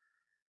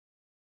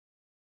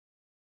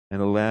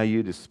 and allow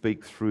you to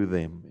speak through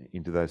them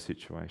into those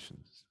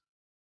situations.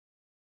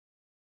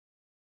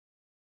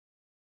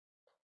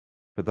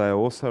 But they are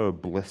also a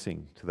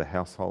blessing to the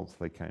households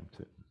they came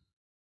to.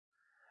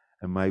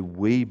 And may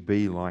we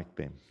be like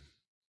them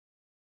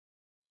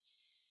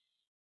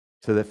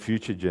to the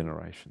future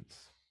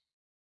generations,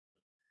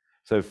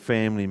 so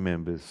family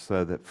members,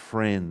 so that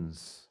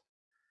friends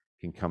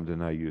can come to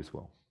know you as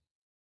well.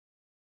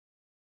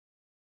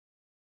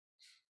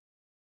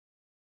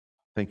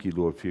 Thank you,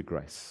 Lord, for your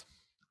grace.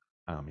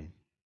 Amen.